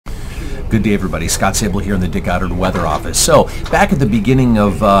Good day, everybody. Scott Sable here in the Dick Goddard Weather Office. So, back at the beginning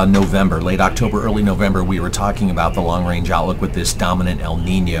of November, late October, early November, we were talking about the long-range outlook with this dominant El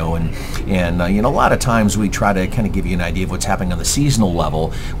Nino, and you know, a lot of times we try to kind of give you an idea of what's happening on the seasonal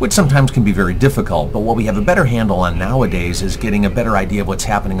level, which sometimes can be very difficult. But what we have a better handle on nowadays is getting a better idea of what's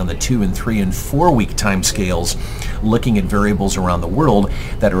happening on the 2 and 3 and 4 week time scales, looking at variables around the world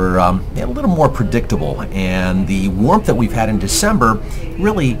that are a little more predictable. And the warmth that we've had in December,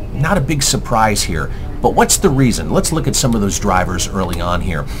 really not a big surprise here. But what's the reason? Let's look at some of those drivers early on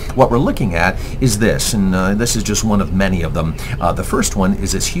here. What we're looking at is this, and this is just one of many of them. The first one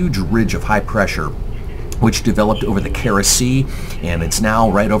is this huge ridge of high pressure which developed over the Kara Sea, and it's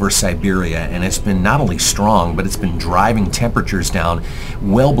now right over Siberia, and it's been not only strong, but it's been driving temperatures down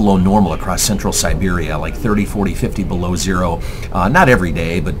well below normal across central Siberia, like 30, 40, 50 below zero. Not every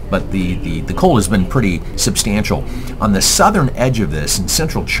day, but the cold has been pretty substantial. On the southern edge of this, in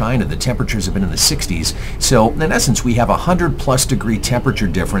central China, the temperatures have been in the 60s. So in essence, we have a 100+ degree temperature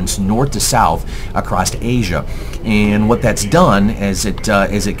difference north to south across Asia. And what that's done as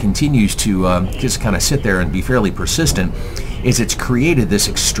it continues to just kind of sit there and be fairly persistent, is it's created this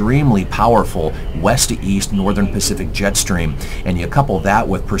extremely powerful west to east northern Pacific jet stream, and you couple that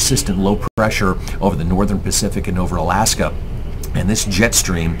with persistent low pressure over the northern Pacific and over Alaska. And this jet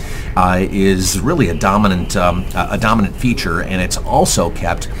stream is really a dominant feature, and it's also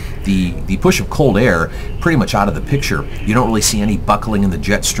kept the push of cold air pretty much out of the picture. You don't really see any buckling in the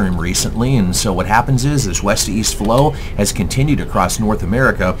jet stream recently, and so what happens is this west to east flow has continued across North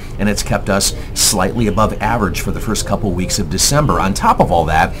America, and it's kept us slightly above average for the first couple weeks of December. On top of all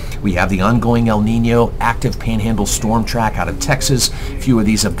that, we have the ongoing El Nino, active panhandle storm track out of Texas. A few of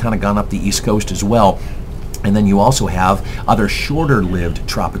these have kind of gone up the East Coast as well. And then you also have other shorter-lived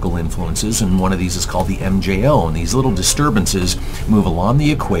tropical influences, and one of these is called the MJO, and these little disturbances move along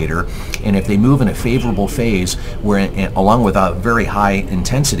the equator, and if they move in a favorable phase, along with a very high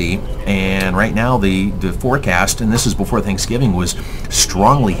intensity, and right now the forecast, and this is before Thanksgiving, was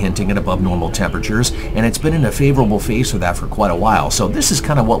strongly hinting at above normal temperatures, and it's been in a favorable phase for that for quite a while. So this is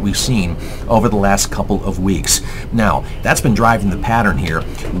kind of what we've seen over the last couple of weeks. Now, that's been driving the pattern here.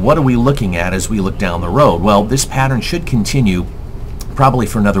 What are we looking at as we look down the road? Well, this pattern should continue probably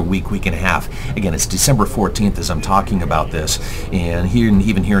for another week and a half. Again, it's December 14th as I'm talking about this, and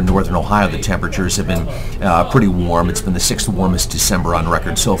even here in northern Ohio, the temperatures have been pretty warm. It's been the 6th warmest December on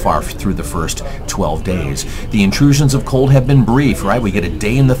record so far through the first 12 days. The intrusions of cold have been brief, right? We get a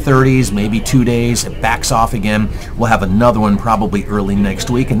day in the 30s, maybe 2 days, it backs off again. We'll have another one probably early next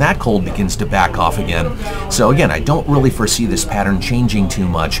week, and that cold begins to back off again. So again, I don't really foresee this pattern changing too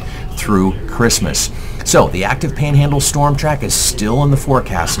much through Christmas. So the active panhandle storm track is still in the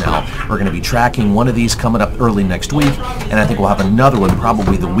forecast now. We're going to be tracking one of these coming up early next week, and I think we'll have another one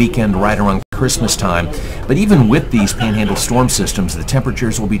probably the weekend right around Christmas time. But even with these panhandle storm systems, the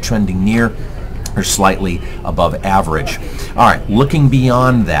temperatures will be trending near or slightly above average. All right, looking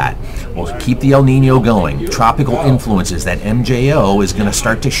beyond that, we'll keep the El Nino going. Tropical influences, that MJO is going to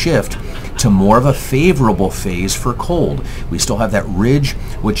start to shift to more of a favorable phase for cold. We still have that ridge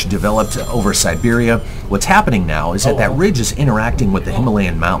which developed over Siberia. What's happening now is that that ridge is interacting with the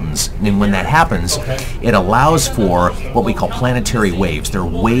Himalayan mountains, and when that happens, it allows for what we call planetary waves. There are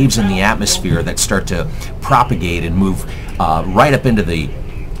waves in the atmosphere that start to propagate and move right up into the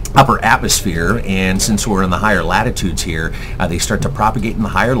upper atmosphere, and since we're in the higher latitudes here, they start to propagate in the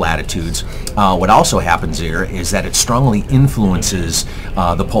higher latitudes. What also happens here is that it strongly influences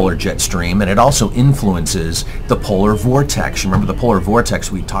the polar jet stream, and it also influences the polar vortex. Remember the polar vortex,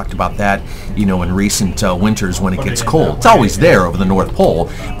 we talked about that, you know, in recent winters when it gets cold. It's always there over the North Pole,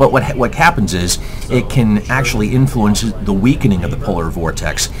 but what happens is it can actually influence the weakening of the polar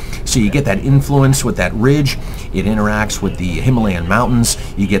vortex. So you get that influence with that ridge, it interacts with the Himalayan mountains,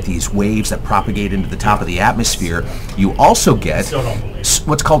 you get these waves that propagate into the top of the atmosphere. You also get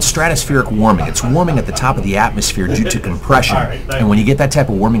what's called stratospheric warming. It's warming at the top of the atmosphere due to compression. And when you get that type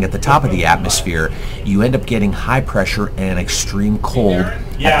of warming at the top of the atmosphere, you end up getting high pressure and extreme cold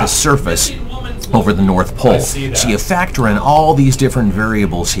at the surface over the North Pole. So you factor in all these different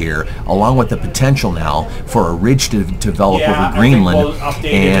variables here, along with the potential now for a ridge to develop over Greenland.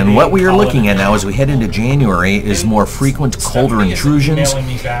 And what we are looking at now as we head into January is more frequent colder intrusions.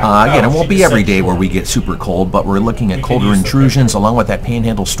 Again, it won't be every day where we get super cold, but we're looking at colder intrusions along with that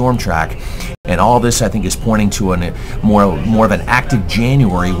panhandle storm track. And all this, I think, is pointing to a more of an active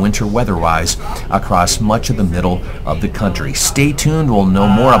January winter weather-wise across much of the middle of the country. Stay tuned. We'll know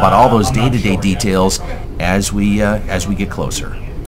more about all those day-to-day details as we get closer.